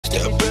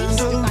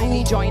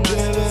join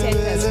us to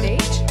center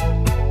stage.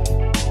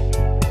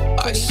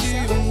 Lisa,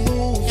 can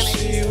I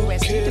please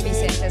request you to be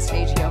center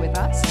stage here with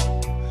us?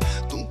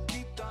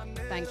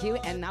 Thank you.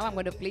 And now I'm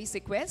going to please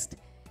request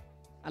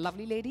a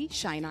lovely lady,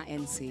 Shaina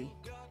NC,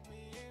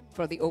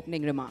 for the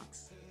opening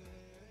remarks.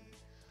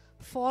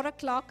 4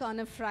 o'clock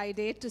on a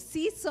Friday, to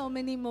see so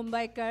many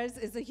Mumbaikars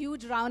is a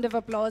huge round of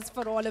applause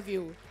for all of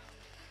you.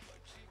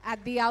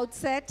 At the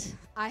outset,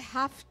 I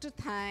have to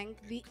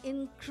thank the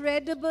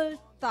incredible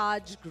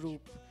Taj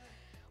group.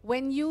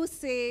 When you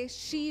say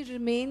she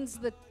remains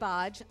the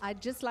Taj,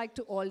 I'd just like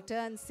to alter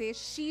and say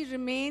she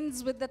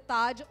remains with the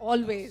Taj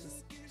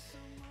always.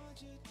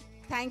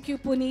 Thank you,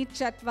 Puneet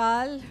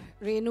Chatwal,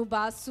 Renu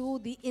Basu,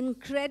 the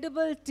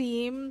incredible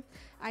team.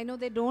 I know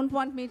they don't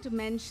want me to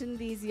mention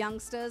these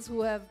youngsters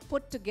who have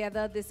put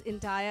together this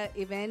entire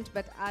event,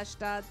 but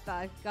Ashta,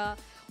 Tarka,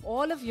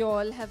 all of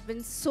y'all have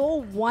been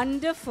so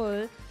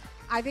wonderful.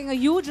 I think a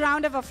huge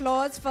round of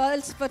applause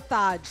first for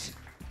Taj.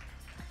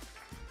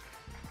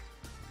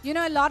 You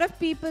know, a lot of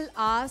people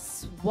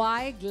ask,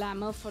 why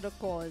glamour for a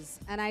cause?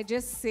 And I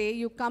just say,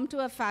 you come to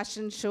a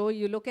fashion show,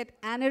 you look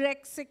at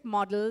anorexic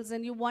models,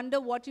 and you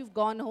wonder what you've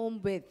gone home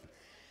with.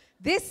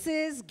 This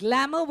is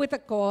glamour with a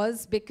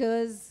cause,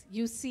 because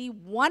you see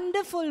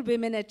wonderful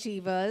women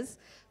achievers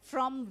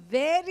from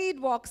varied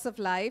walks of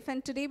life.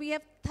 And today we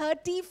have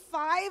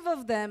 35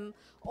 of them,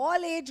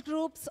 all age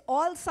groups,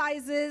 all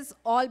sizes,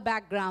 all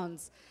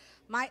backgrounds.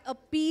 My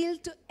appeal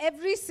to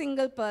every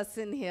single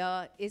person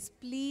here is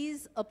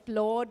please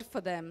applaud for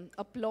them.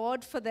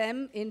 Applaud for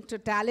them in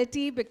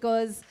totality,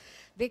 because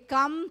they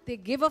come, they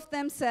give of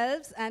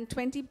themselves, and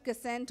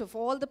 20% of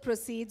all the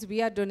proceeds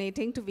we are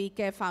donating to We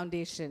Care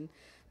Foundation.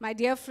 My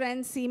dear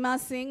friend Seema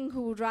Singh,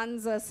 who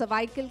runs a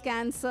cervical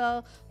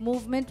cancer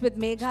movement with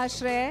Megha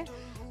Shray,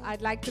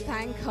 I'd like to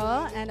thank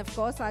her. And of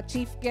course, our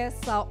chief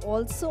guests are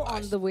also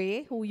on the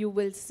way, who you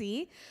will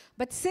see.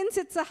 But since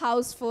it's a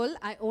house full,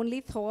 I only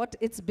thought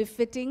it's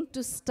befitting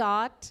to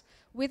start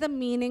with a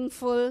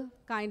meaningful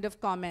kind of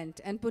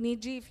comment. And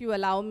Puneetji, if you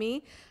allow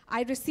me,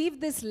 I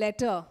received this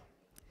letter.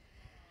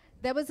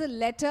 There was a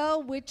letter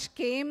which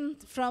came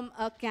from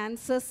a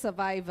cancer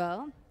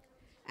survivor,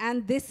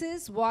 and this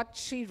is what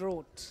she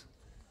wrote.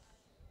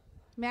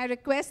 May I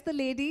request the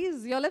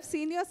ladies, you all have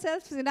seen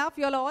yourselves enough,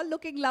 you all are all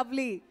looking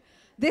lovely.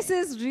 This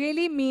is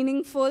really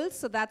meaningful,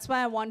 so that's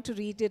why I want to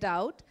read it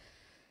out.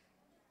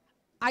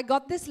 I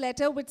got this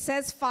letter which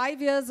says,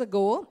 5 years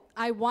ago,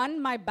 I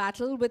won my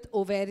battle with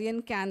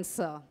ovarian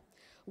cancer.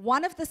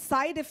 One of the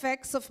side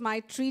effects of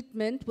my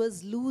treatment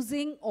was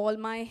losing all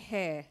my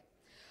hair.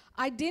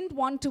 I didn't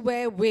want to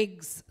wear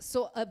wigs,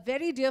 so a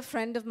very dear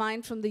friend of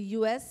mine from the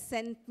US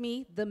sent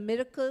me the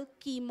Miracle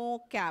Chemo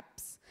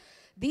Caps.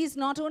 These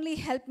not only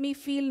help me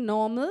feel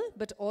normal,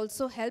 but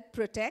also help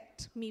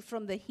protect me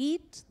from the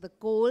heat, the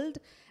cold,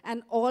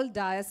 and all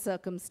dire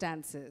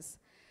circumstances.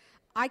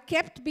 I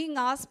kept being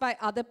asked by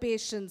other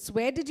patients,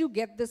 where did you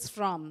get this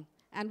from?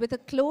 And with a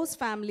close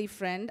family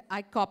friend,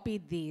 I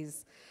copied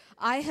these.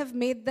 I have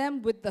made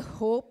them with the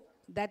hope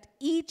that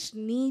each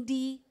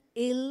needy,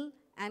 ill,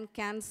 and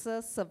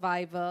cancer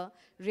survivor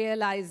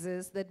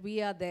realizes that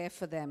we are there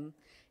for them.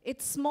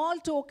 It's small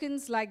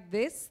tokens like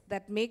this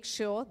that make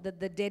sure that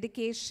the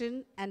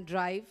dedication and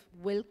drive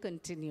will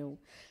continue.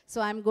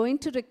 So I'm going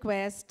to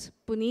request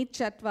Puneet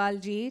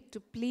Chatwalji to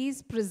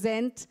please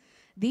present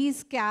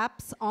these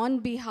caps on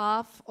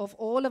behalf of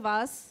all of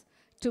us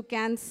to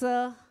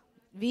Cancer,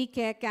 We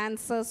Care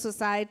Cancer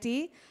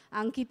Society.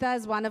 Ankita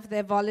is one of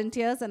their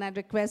volunteers, and I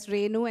request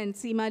Renu and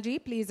Seema ji,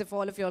 please, if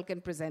all of you all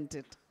can present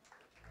it.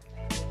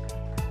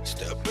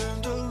 Step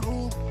in the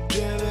room,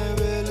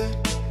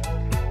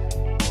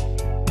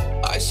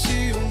 I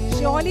see you move,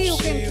 surely you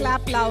can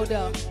clap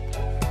louder.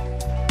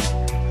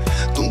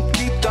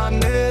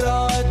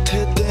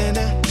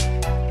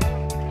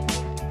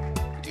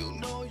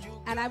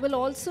 And I will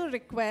also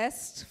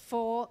request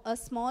for a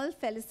small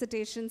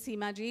felicitation,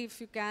 Seema ji,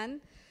 if you can.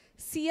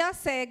 Sia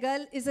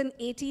Sehgal is an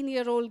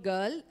 18-year-old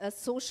girl, a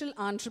social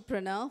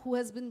entrepreneur who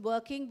has been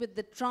working with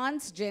the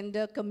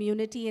transgender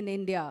community in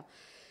India.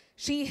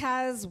 She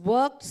has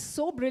worked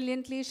so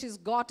brilliantly. She's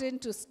gotten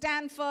to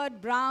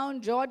Stanford,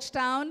 Brown,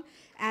 Georgetown,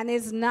 and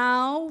is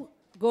now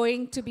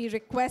going to be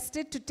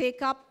requested to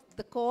take up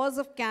the cause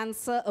of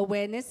cancer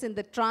awareness in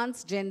the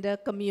transgender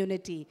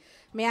community.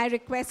 May I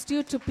request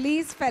you to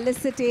please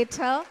felicitate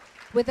her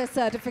with a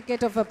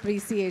certificate of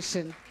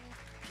appreciation.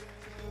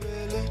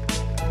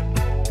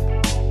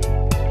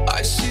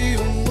 I see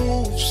you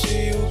move,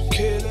 see you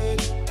kill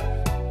it.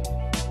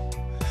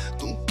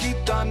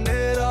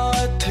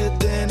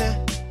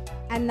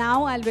 And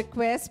now I'll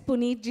request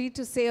Puneet ji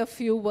to say a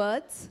few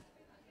words.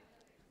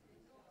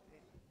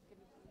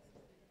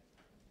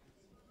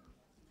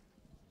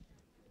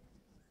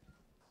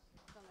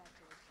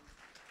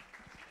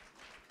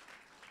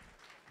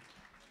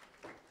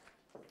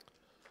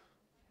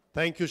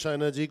 Thank you,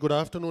 Shaina ji. Good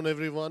afternoon,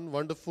 everyone.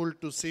 Wonderful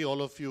to see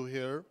all of you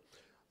here.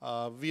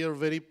 We are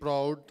very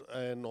proud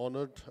and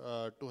honored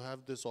to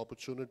have this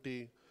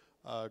opportunity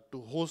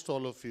to host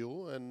all of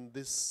you. And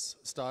this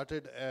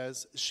started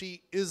as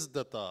She is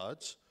the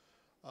Taj,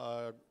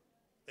 uh,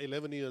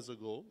 11 years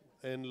ago.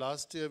 And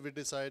last year we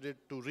decided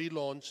to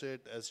relaunch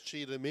it as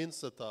She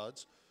Remains the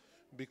Taj,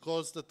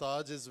 because the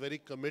Taj is very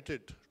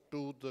committed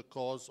to the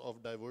cause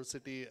of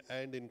diversity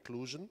and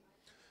inclusion.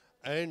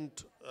 And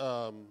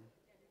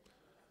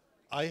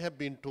I have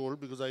been told,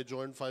 because I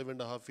joined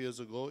 5.5 years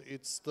ago,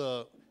 it's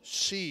the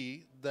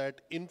she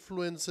that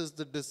influences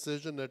the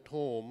decision at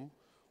home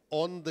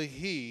on the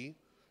he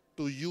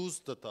to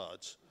use the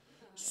Taj.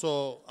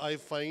 So I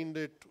find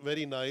it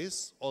very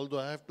nice, although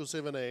I have to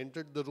say when I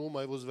entered the room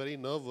I was very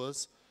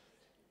nervous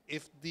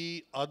if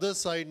the other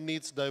side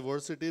needs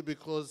diversity,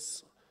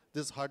 because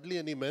there's hardly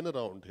any men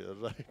around here,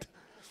 right?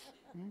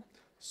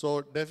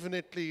 So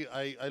definitely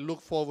I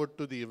look forward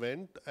to the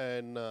event,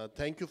 and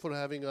thank you for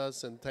having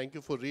us, and thank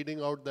you for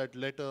reading out that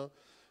letter.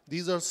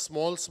 These are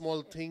small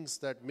things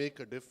that make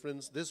a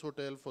difference. This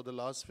hotel for the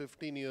last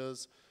 15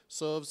 years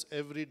serves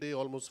every day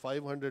almost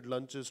 500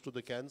 lunches to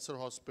the cancer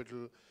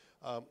hospital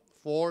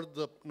for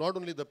not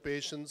only the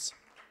patients,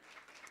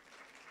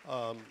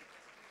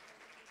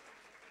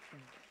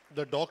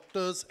 the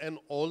doctors and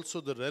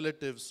also the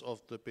relatives of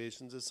the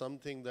patients. Is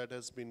something that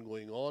has been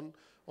going on.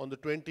 On the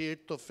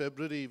 28th of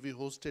February, we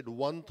hosted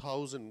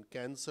 1,000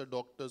 cancer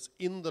doctors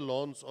in the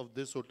lawns of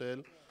this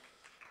hotel.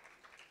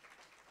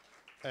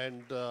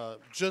 And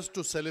just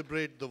to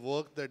celebrate the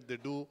work that they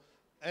do.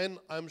 And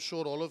I'm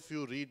sure all of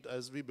you read,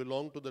 as we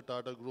belong to the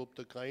Tata Group,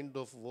 the kind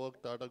of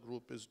work Tata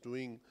Group is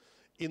doing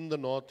in the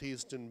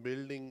Northeast in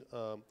building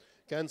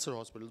cancer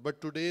hospitals. But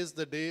today is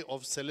the day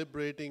of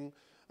celebrating,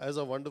 as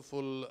a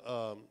wonderful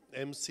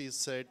MC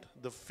said,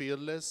 the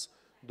fearless,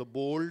 the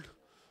bold,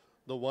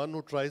 the one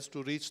who tries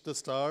to reach the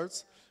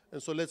stars.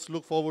 And so let's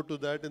look forward to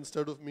that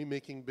instead of me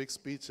making big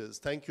speeches.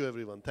 Thank you,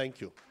 everyone. Thank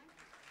you.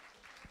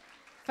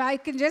 If I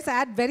can just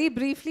add very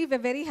briefly, we're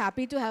very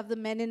happy to have the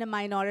men in a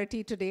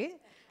minority today.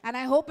 And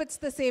I hope it's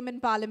the same in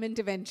Parliament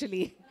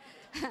eventually.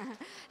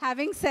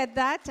 Having said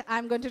that,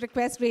 I'm going to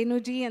request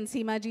Rehmanji and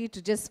Seemaji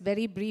to just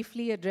very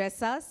briefly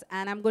address us.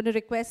 And I'm going to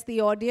request the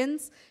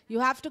audience,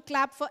 you have to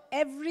clap for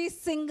every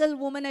single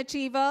woman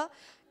achiever,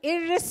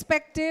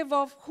 irrespective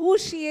of who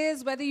she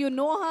is, whether you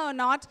know her or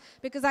not,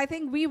 because I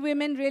think we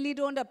women really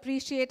don't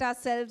appreciate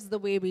ourselves the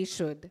way we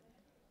should.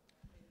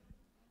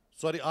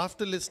 Sorry,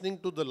 after listening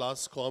to the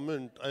last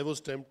comment, I was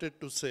tempted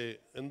to say,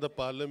 in the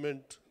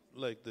Parliament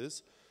like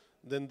this,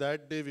 then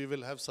that day we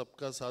will have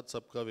Sabka Saath,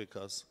 Sabka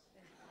Vikas.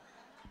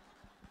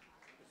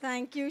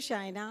 Thank you,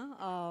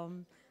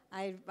 Shaina.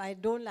 I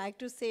don't like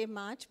to say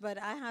much, but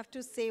I have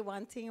to say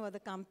one thing about the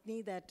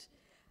company that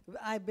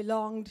I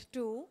belonged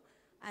to,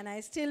 and I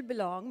still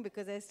belong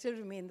because I still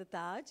remain the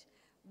Taj.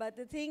 But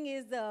the thing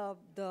is, the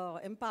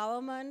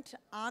empowerment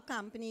our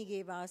company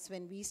gave us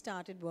when we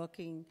started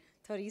working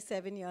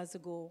 37 years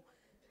ago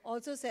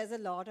also says a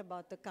lot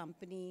about the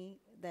company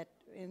that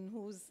in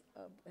whose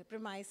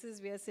premises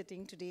we are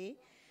sitting today.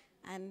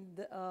 And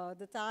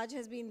the Taj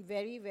has been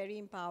very, very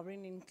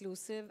empowering,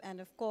 inclusive,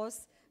 and of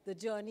course, the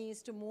journey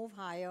is to move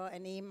higher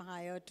and aim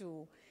higher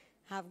to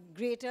have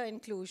greater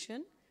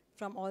inclusion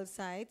from all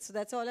sides. So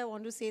that's all I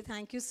want to say.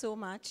 Thank you so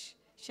much,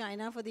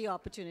 Shaina, for the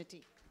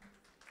opportunity.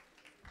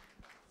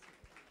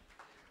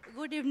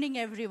 Good evening,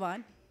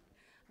 everyone.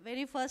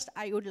 Very first,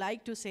 I would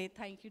like to say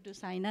thank you to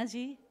Shaina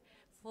ji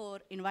for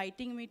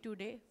inviting me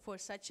today for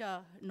such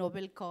a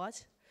noble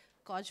cause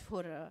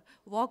for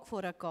walk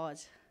for a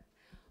cause.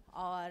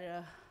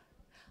 और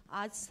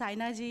आज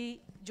साइना जी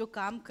जो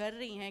काम कर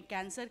रही हैं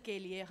cancer के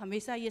लिए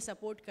हमेशा ये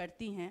सपोर्ट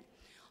करती हैं,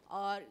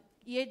 और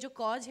ये जो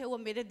कॉज है वो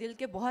मेरे दिल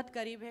के बहुत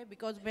करीब है,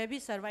 बिकॉज मैं भी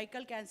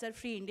सर्वाइकल कैंसर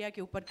फ्री इंडिया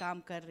के ऊपर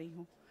काम कर रही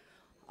हूँ.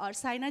 और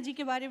साइना जी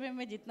के बारे में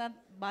मैं जितना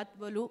बात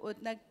बोलूँ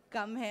उतना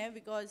कम है,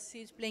 because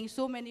she is playing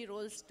so many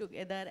roles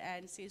together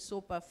and she is so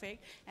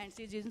perfect and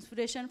she is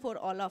inspiration for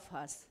all of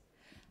us.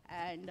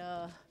 And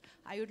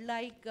I would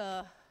like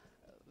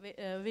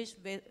wish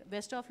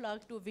best of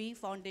luck to we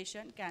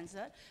foundation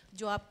cancer.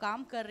 जो आप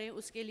काम कर रहे हैं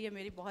उसके लिए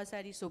मेरी बहुत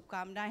सारी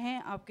शुभकामनाएं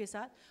हैं आपके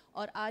साथ.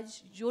 और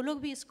आज जो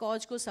लोग भी इस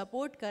कॉज को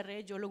सपोर्ट कर रहे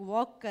हैं, जो लोग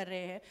वॉक कर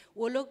रहे हैं,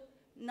 वो लोग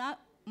ना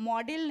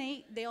मॉडल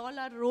नहीं, they all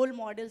are role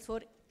models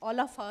for all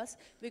of us,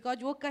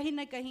 because वो कहीं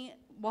ना कहीं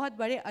बहुत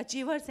बड़े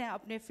अचीवर्स हैं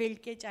अपने फील्ड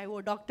के, चाहे वो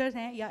डॉक्टर्स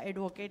हैं या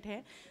एडवोकेट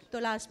हैं. तो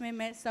लास्ट में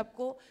मैं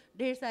सबको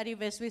ढेर सारी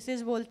बेस्ट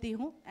विशेस बोलती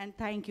हूँ and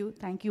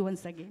thank you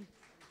once again.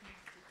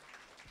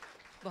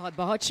 बहुत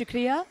बहुत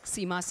शुक्रिया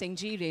सीमा सिंह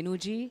जी, रेनू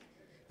जी,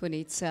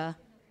 Puneet sir,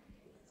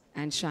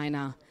 and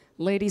Shaina.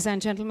 Ladies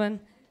and gentlemen,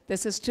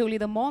 this is truly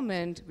the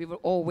moment we were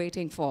all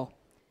waiting for.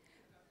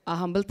 Our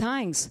humble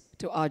thanks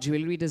to our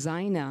jewelry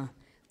designer.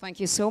 Thank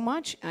you so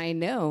much. I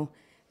know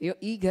you're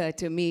eager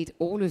to meet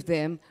all of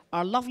them,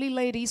 our lovely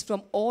ladies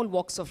from all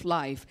walks of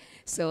life.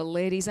 So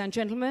ladies and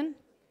gentlemen,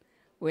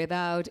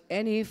 without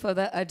any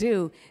further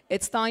ado,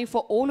 it's time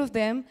for all of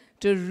them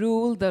to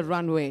rule the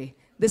runway.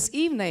 This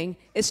evening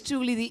is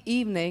truly the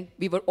evening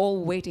we were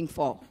all waiting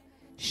for.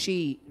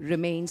 She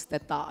Remains the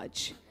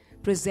Taj,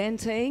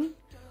 presenting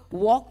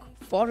Walk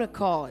for a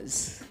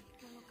Cause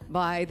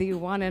by the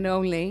one and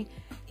only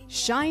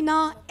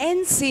Shaina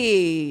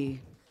NC.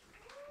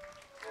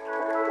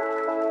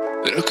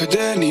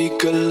 ركضاني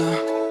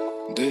كلا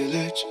दिल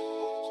च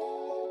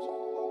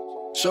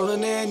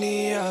सुनने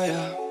नहीं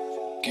आया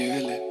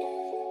गेले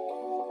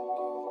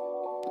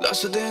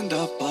दस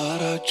देंदा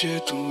पारा चे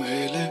तू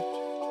हेले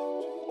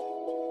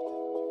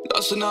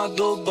दस ना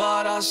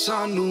दोबारा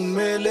सानू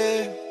मिले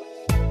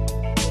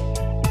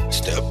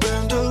Step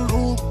in the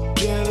room,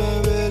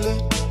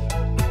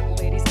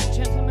 Ladies and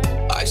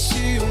gentlemen, I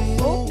see you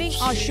move. opening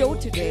our show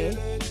today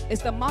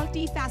is the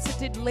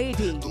multifaceted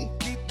lady,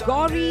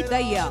 Gauri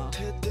Daya,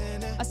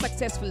 a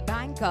successful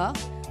banker,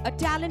 a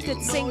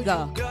talented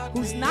singer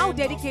who's now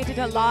dedicated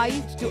her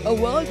life to a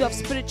world of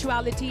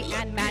spirituality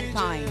and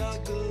mankind.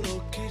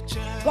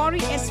 Gauri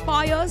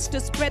aspires to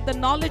spread the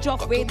knowledge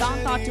of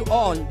Vedanta to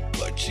all.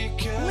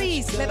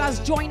 Please let us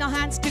join our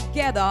hands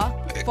together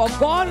for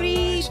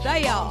Gauri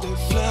Daya.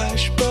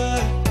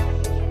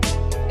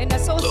 In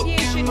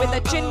association with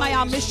the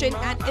Chinmaya Mission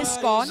and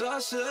ISKCON,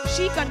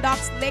 she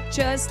conducts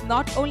lectures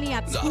not only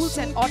at schools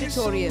and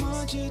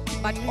auditoriums,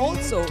 but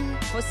also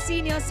for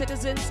senior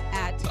citizens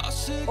at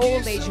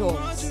old age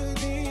homes.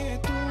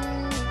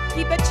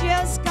 Keep the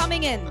cheers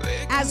coming in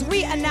as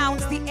we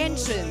announce the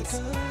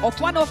entrance of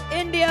one of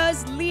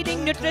India's leading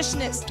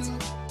nutritionists,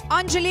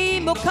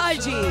 Anjali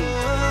Mukherjee,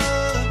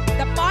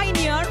 the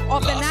pioneer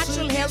of the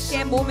natural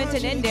healthcare movement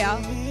in India,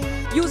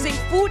 using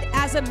food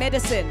as a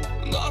medicine.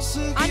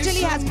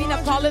 Anjali has been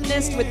a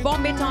columnist with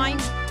Bombay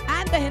Times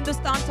and the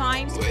Hindustan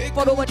Times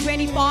for over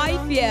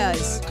 25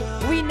 years.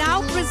 We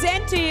now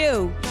present to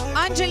you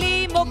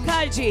Anjali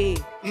Mukherjee,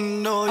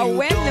 a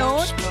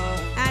well-known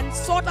and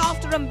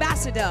sought-after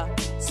ambassador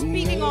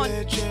speaking on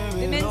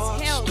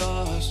women's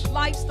health,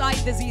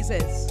 lifestyle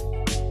diseases.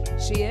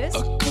 She is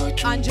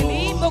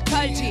Anjali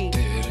Mukherjee.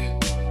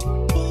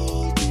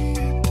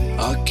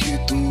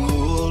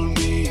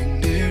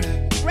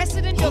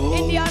 President of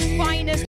India's finest